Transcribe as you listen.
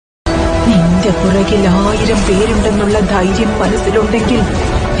നിന്റെ പുറകിൽ 1000 പേരുണ്ടെന്നുള്ള ധൈര്യം മനസ്സിലുണ്ടെങ്കിൽ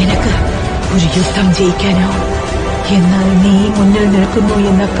നിനക്ക് ഒരു യുദ്ധം ജയിക്കാനാവും. എന്നാൽ നീ മുന്നിൽ നിൽക്കുന്നു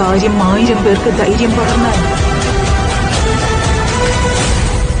എന്ന കാര്യം 1000 പേർക്ക് ധൈര്യം പകർന്നാൽ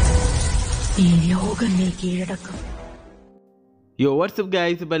ഈ ലോകം നീ കീഴടക്കും. വാട്സ്ആപ്പ്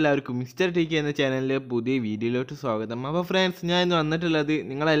ഗൈസ്, ഇപ്പോൾ എല്ലാവർക്കും മിസ്റ്റർ ടിക്ക് എന്ന ചാനലിലെ പുതിയ വീഡിയോയിലോട്ട് സ്വാഗതം. അപ്പോൾ ഫ്രണ്ട്സ്, ഞാൻ ഇന്ന് വന്നിട്ടുള്ളത്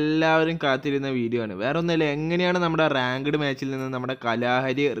നിങ്ങളെല്ലാവരും കാത്തിരുന്ന വീഡിയോ ആണ്. വേറെ ഒന്നുമില്ല, എങ്ങനെയാണ് നമ്മുടെ റാങ്ക്ഡ് മാച്ചിൽ നിന്ന് നമ്മുടെ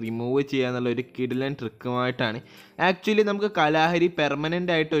കലാഹരി റിമൂവ് ചെയ്യുക എന്നുള്ള ഒരു കിടിലൻ ട്രിക്കുമായിട്ടാണ്. ആക്ച്വലി നമുക്ക് കലാഹരി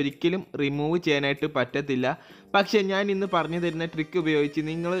പെർമനൻ്റ് ആയിട്ട് ഒരിക്കലും റിമൂവ് ചെയ്യാനായിട്ട് പറ്റത്തില്ല. പക്ഷേ ഞാൻ ഇന്ന് പറഞ്ഞു തരുന്ന ട്രിക്ക് ഉപയോഗിച്ച്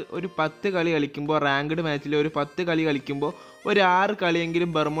നിങ്ങൾ ഒരു 10 കളി കളിക്കുമ്പോൾ, റാങ്ക്ഡ് മാച്ചിൽ ഒരു 10 കളി കളിക്കുമ്പോൾ ഒരു 6 കളിയെങ്കിലും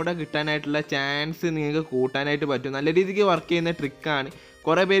ബർമുഡ കിട്ടാനായിട്ടുള്ള ചാൻസ് നിങ്ങൾക്ക് കൂട്ടാനായിട്ട് പറ്റും. നല്ല രീതിക്ക് വർക്ക് ചെയ്യുന്ന ട്രിക്കാണ്.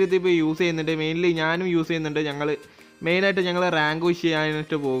 കുറേ പേര് ഇതിപ്പോൾ യൂസ് ചെയ്യുന്നുണ്ട്. മെയിൻലി ഞാനും യൂസ് ചെയ്യുന്നുണ്ട്. മെയിനായിട്ട് ഞങ്ങൾ റാങ്ക് പുഷ്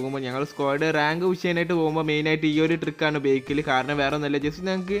ചെയ്യാനായിട്ട് പോകുമ്പോൾ, ഞങ്ങൾ സ്ക്വാഡ് റാങ്ക് പുഷ് ചെയ്യാനായിട്ട് പോകുമ്പോൾ മെയിനായിട്ട് ഈ ഒരു ട്രിക്കാണ് ഉപയോഗിക്കൽ. കാരണം വേറെ ഒന്നുമില്ല, ജസ്റ്റ്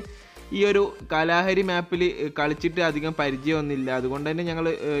ഞങ്ങൾക്ക് ഈ ഒരു കലാഹരി മാപ്പിൽ കളിച്ചിട്ട് അധികം പരിചയമൊന്നുമില്ല. അതുകൊണ്ട് തന്നെ ഞങ്ങൾ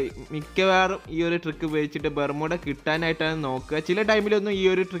മിക്കവാറും ഈ ഒരു ട്രിക്ക് ഉപയോഗിച്ചിട്ട് ബർമുഡ കിട്ടാനായിട്ടാണ് നോക്കുക. ചില ടൈമിലൊന്നും ഈ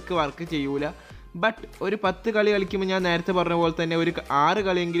ഒരു ട്രിക്ക് വർക്ക് ചെയ്യൂല. ബട്ട് ഒരു 10 കളി കളിക്കുമ്പോൾ ഞാൻ നേരത്തെ പറഞ്ഞ പോലെ തന്നെ ഒരു 6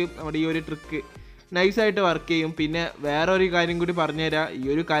 കളിയെങ്കിലും നമ്മുടെ ഈ ഒരു ട്രിക്ക് നൈസായിട്ട് വർക്ക് ചെയ്യും. പിന്നെ വേറെ ഒരു കാര്യം കൂടി പറഞ്ഞുതരാം. ഈ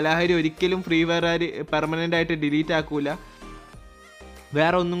ഒരു കലാഹരി ഒരിക്കലും ഫ്രീ ഫയർ പെർമനൻ്റ് ആയിട്ട് ഡിലീറ്റ് ആക്കൂല.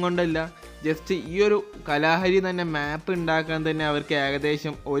 വേറെ ഒന്നും കൊണ്ടല്ല, ജസ്റ്റ് ഈ ഒരു കലാഹരി തന്നെ മാപ്പ് ഉണ്ടാക്കാൻ തന്നെ അവർക്ക്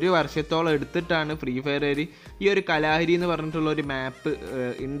ഏകദേശം 1 വർഷത്തോളം എടുത്തിട്ടാണ് ഫ്രീ ഫയർ ഈ ഒരു കലാഹരി എന്ന് പറഞ്ഞിട്ടുള്ള ഒരു മാപ്പ്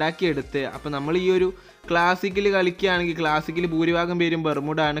ഉണ്ടാക്കിയെടുത്ത്. അപ്പോൾ നമ്മൾ ഈ ഒരു ക്ലാസിക്കിൽ കളിക്കുകയാണെങ്കിൽ, ക്ലാസിക്കിൽ ഭൂരിഭാഗം പേരും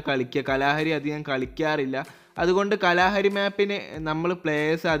ബർമുഡാണ് കളിക്കുക, കലാഹരി അധികം കളിക്കാറില്ല. അതുകൊണ്ട് കലാഹരി മാപ്പിനെ നമ്മൾ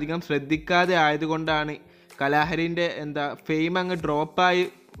പ്ലേയേഴ്സ് അധികം ശ്രദ്ധിക്കാതെ ആയതുകൊണ്ടാണ് കലാഹരിൻ്റെ ഫെയിം അങ്ങ് ഡ്രോപ്പായി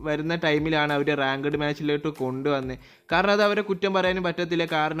വരുന്ന ടൈമിലാണ് അവർ റാങ്ക്ഡ് മാച്ചിലോട്ട് കൊണ്ടുവന്നത്. കാരണം അത് അവരെ കുറ്റം പറയാനും പറ്റത്തില്ല.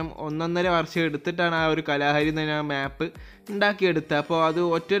 കാരണം 1.5 വർഷം എടുത്തിട്ടാണ് ആ ഒരു കലാഹരി തന്നെ ആ മാപ്പ് ഉണ്ടാക്കിയെടുത്തത്. അപ്പോൾ അത്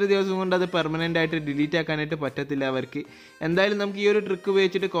ഒറ്റൊരു ദിവസം കൊണ്ട് അത് പെർമനൻ്റ് ആയിട്ട് ഡിലീറ്റ് ആക്കാനായിട്ട് പറ്റത്തില്ല അവർക്ക്. എന്തായാലും നമുക്ക് ഈ ഒരു ട്രിക്ക്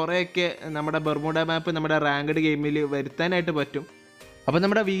ഉപയോഗിച്ചിട്ട് കുറേയൊക്കെ നമ്മുടെ ബർമുഡ മാപ്പ് നമ്മുടെ റാങ്ക്ഡ് ഗെയിമിൽ വരുത്താനായിട്ട് പറ്റും. അപ്പോൾ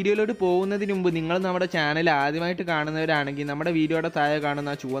നമ്മുടെ വീഡിയോയിലോട്ട് പോകുന്നതിന് മുമ്പ് നിങ്ങൾ നമ്മുടെ ചാനൽ ആദ്യമായിട്ട് കാണുന്നവരാണെങ്കിൽ നമ്മുടെ വീഡിയോയുടെ താഴെ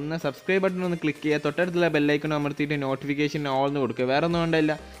കാണുന്ന ചുവന്ന സബ്സ്ക്രൈബ് ബട്ടൺ ഒന്ന് ക്ലിക്ക് ചെയ്യുക. തൊട്ടടുത്തുള്ള ബെല്ലൈക്കൺ അമർത്തിയിട്ട് നോട്ടിഫിക്കേഷൻ ഓൾ എന്ന് കൊടുക്കുക. വേറെ ഒന്നും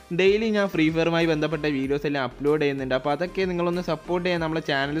കൊണ്ടല്ല, ഡെയിലി ഞാൻ ഫ്രീ ഫയറുമായി ബന്ധപ്പെട്ട വീഡിയോസ് എല്ലാം അപ്ലോഡ് ചെയ്യുന്നുണ്ട്. അപ്പോൾ അതൊക്കെ നിങ്ങളൊന്ന് സപ്പോർട്ട് ചെയ്യാൻ നമ്മുടെ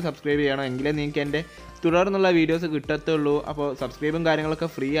ചാനൽ സബ്സ്ക്രൈബ് ചെയ്യണം. എങ്കിലേ നിങ്ങൾക്ക് എൻ്റെ തുടർന്നുള്ള വീഡിയോസ് കിട്ടത്തുള്ളൂ. അപ്പോൾ സബ്സ്ക്രൈബും കാര്യങ്ങളൊക്കെ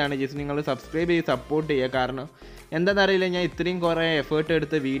ഫ്രീ ആണ്. ജസ്റ്റ് നിങ്ങൾ സബ്സ്ക്രൈബ് ചെയ്ത് സപ്പോർട്ട് ചെയ്യുക. കാരണം എന്താണെന്നറിയില്ല, ഞാൻ ഇത്രയും കുറേ എഫേർട്ട്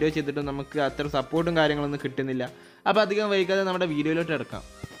എടുത്ത് വീഡിയോ ചെയ്തിട്ടും നമുക്ക് അത്ര സപ്പോർട്ടും കാര്യങ്ങളൊന്നും കിട്ടുന്നില്ല. അപ്പോൾ അധികം വൈകാതെ നമ്മുടെ വീഡിയോയിലോട്ട് എടുക്കാം.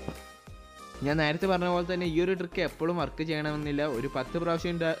 ഞാൻ നേരത്തെ പറഞ്ഞ പോലെ തന്നെ ഈ ഒരു ട്രിക്ക് എപ്പോഴും വർക്ക് ചെയ്യണമെന്നില്ല. ഒരു 10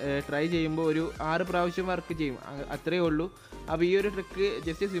 പ്രാവശ്യം ട്രൈ ചെയ്യുമ്പോൾ ഒരു 6 പ്രാവശ്യം വർക്ക് ചെയ്യും, അത്രയേ ഉള്ളൂ. അപ്പോൾ ഈ ഒരു ട്രിക്ക്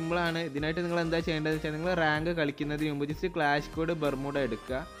ജസ്റ്റ് സിമ്പിളാണ്. ഇതിനായിട്ട് നിങ്ങൾ എന്താ ചെയ്യേണ്ടതെന്ന് വെച്ചാൽ, നിങ്ങൾ റാങ്ക് കളിക്കുന്നതിന് മുമ്പ് ജസ്റ്റ് ക്ലാഷ് കോഡ് ബർമുഡ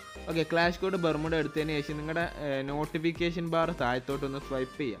എടുക്കുക. ഓക്കെ, ക്ലാഷ് കോഡ് ബർമുഡ എടുത്തതിന് ശേഷം നിങ്ങളുടെ നോട്ടിഫിക്കേഷൻ ബാർ താഴത്തോട്ടൊന്ന്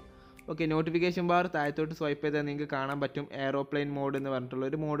സ്വൈപ്പ് ചെയ്യുക. ഓക്കെ, നോട്ടിഫിക്കേഷൻ ബാർ താഴത്തോട്ട് സ്വൈപ്പ് ചെയ്താൽ നിങ്ങൾക്ക് കാണാൻ പറ്റും എയറോപ്ലെയിൻ മോഡ് എന്ന്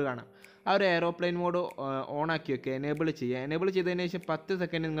പറഞ്ഞിട്ടുള്ളൊരു മോഡ് കാണാം. ആ ഒരു എയറോപ്ലെയിൻ മോഡ് ഓൺ ആക്കി വെക്കുക, എനേബിൾ ചെയ്യുക. എനേബിൾ ചെയ്തതിന് ശേഷം 10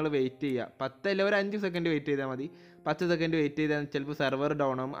 സെക്കൻഡ് നിങ്ങൾ വെയിറ്റ് ചെയ്യുക. 10 അല്ല, ഒരു 5 സെക്കൻഡ് വെയിറ്റ് ചെയ്താൽ മതി. 10 സെക്കൻഡ് വെയിറ്റ് ചെയ്താൽ ചിലപ്പോൾ സെർവർ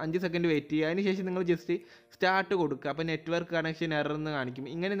ഡൗൺ ആകും. 5 സെക്കൻഡ് വെയിറ്റ് ചെയ്യുക. അതിന് ശേഷം നിങ്ങൾ ജസ്റ്റ് സ്റ്റാർട്ട് കൊടുക്കുക. അപ്പോൾ നെറ്റ്വർക്ക് കണക്ഷൻ എറർ എന്ന് കാണിക്കും.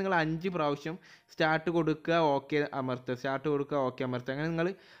 ഇങ്ങനെ നിങ്ങൾ 5 പ്രാവശ്യം സ്റ്റാർട്ട് കൊടുക്കുക, ഓക്കെ അമർത്തുക, സ്റ്റാർട്ട് കൊടുക്കുക, ഓക്കെ അമർത്തുക. അങ്ങനെ നിങ്ങൾ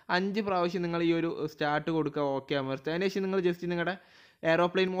 5 പ്രാവശ്യം നിങ്ങൾ ഈ ഒരു സ്റ്റാർട്ട് കൊടുക്കുക, ഓക്കെ അമർത്തുക. അതിന് ശേഷം നിങ്ങൾ ജസ്റ്റ് നിങ്ങളുടെ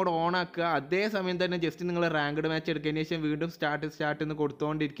എയറോപ്ലെയിൻ മോഡ് ഓൺ ആക്കുക. അതേസമയം തന്നെ ജസ്റ്റ് നിങ്ങൾ റാങ്ക്ഡ് മാച്ച് എടുക്കുന്നതിന് ശേഷം വീണ്ടും സ്റ്റാർട്ട് എന്ന്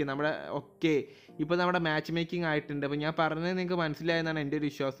കൊടുത്തുകൊണ്ടിരിക്കുക. നമ്മുടെ ഓക്കെ, ഇപ്പോൾ നമ്മുടെ മാച്ച് മേക്കിംഗ് ആയിട്ടുണ്ട്. അപ്പോൾ ഞാൻ പറഞ്ഞത് നിങ്ങൾക്ക് മനസ്സിലായെന്നാണ് എൻ്റെ ഒരു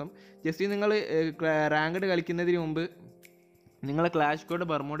വിശ്വാസം. ജസ്റ്റ് നിങ്ങൾ റാങ്ക്ഡ് കളിക്കുന്നതിന് മുമ്പ് നിങ്ങൾ ക്ലാഷ് കോഡ്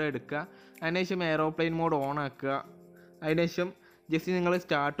ബർമുഡ എടുക്കുക. അതിനുശേഷം എയറോപ്ലെയിൻ മോഡ് ഓൺ ആക്കുക. അതിനുശേഷം ജസ്റ്റ് നിങ്ങൾ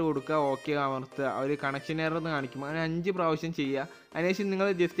സ്റ്റാർട്ട് കൊടുക്കുക, ഓക്കെ അമർത്തുക. ഒരു കണക്ഷൻ എറർ എന്ന് കാണിക്കും. അങ്ങനെ 5 പ്രാവശ്യം ചെയ്യുക. അതിനുശേഷം നിങ്ങൾ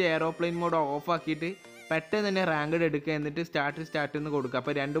ജസ്റ്റ് എയറോപ്ലെയിൻ മോഡ് ഓഫ് ആക്കിയിട്ട് പെട്ടെന്ന് തന്നെ റാങ്ക്ഡ് എടുക്കുക. എന്നിട്ട് സ്റ്റാർട്ട് എന്ന് കൊടുക്കുക.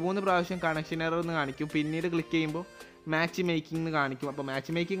 അപ്പോൾ 2-3 പ്രാവശ്യം കണക്ഷൻ എറർ എന്ന് കാണിക്കും. പിന്നീട് ക്ലിക്ക് ചെയ്യുമ്പോൾ മാച്ച് മേക്കിംഗ് എന്ന് കാണിക്കും. അപ്പോൾ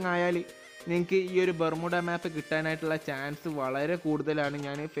മാച്ച് മേക്കിംഗ് ആയാൽ നിങ്ങൾക്ക് ഈ ഒരു ബർമുഡ മാപ്പ് കിട്ടാനായിട്ടുള്ള ചാൻസ് വളരെ കൂടുതലാണ്.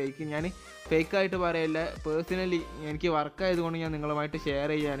 ഞാൻ ഫേക്കായിട്ട് പറയില്ല, പേഴ്സണലി എനിക്ക് വർക്കായതുകൊണ്ട് ഞാൻ നിങ്ങളുമായിട്ട് ഷെയർ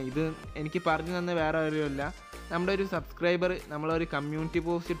ചെയ്യുകയാണ്. ഇത് എനിക്ക് പറഞ്ഞു തന്ന വേറെ ആരുമല്ല, നമ്മുടെ ഒരു സബ്സ്ക്രൈബർ നമ്മളൊരു കമ്മ്യൂണിറ്റി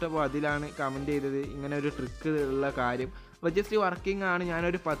പോസ്റ്റ് ഇട്ടപ്പോൾ അതിലാണ് കമൻറ്റ് ചെയ്തത് ഇങ്ങനെ ഒരു ട്രിക്ക് ഉള്ള കാര്യം. അപ്പോൾ ജസ്റ്റ് വർക്കിംഗ് ആണ്.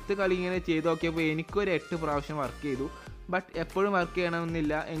 ഞാനൊരു 10 കളി ഇങ്ങനെ ചെയ്ത് നോക്കിയപ്പോൾ എനിക്കൊരു 8 പ്രാവശ്യം വർക്ക് ചെയ്തു. ബട്ട് എപ്പോഴും വർക്ക്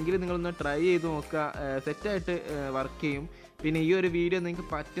ചെയ്യണമെന്നില്ല, എങ്കിലും നിങ്ങളൊന്ന് ട്രൈ ചെയ്ത് നോക്കുക, സെറ്റായിട്ട് വർക്ക് ചെയ്യും. പിന്നെ ഈ ഒരു വീഡിയോ നിങ്ങൾക്ക്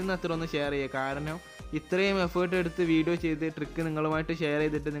പറ്റുന്നത്ര ഒന്ന് ഷെയർ ചെയ്യുക. കാരണം ഇത്രയും എഫേർട്ട് എടുത്ത് വീഡിയോ ചെയ്ത് ട്രിക്ക് നിങ്ങളുമായിട്ട് ഷെയർ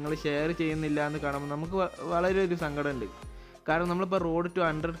ചെയ്തിട്ട് നിങ്ങൾ ഷെയർ ചെയ്യുന്നില്ല എന്ന് കാണുമ്പോൾ നമുക്ക് വളരെ ഒരു സങ്കടമുണ്ട്. കാരണം നമ്മളിപ്പോൾ റോഡ് ടു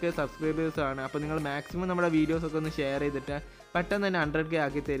 100K സബ്സ്ക്രൈബേഴ്സാണ്. അപ്പോൾ നിങ്ങൾ മാക്സിമം നമ്മുടെ വീഡിയോസൊക്കെ ഒന്ന് ഷെയർ ചെയ്തിട്ട് പെട്ടെന്ന് തന്നെ 100K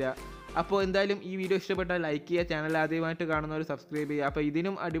ആക്കി തരിക. അപ്പോൾ എന്തായാലും ഈ വീഡിയോ ഇഷ്ടപ്പെട്ടാൽ ലൈക്ക് ചെയ്യുക, ചാനൽ ആദ്യമായിട്ട് കാണുന്നവർ സബ്സ്ക്രൈബ് ചെയ്യുക. അപ്പോൾ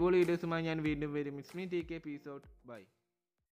ഇതിനും അടിപൊളി വീഡിയോസുമായി ഞാൻ വീണ്ടും വരും. Miss me TK, peace out, by.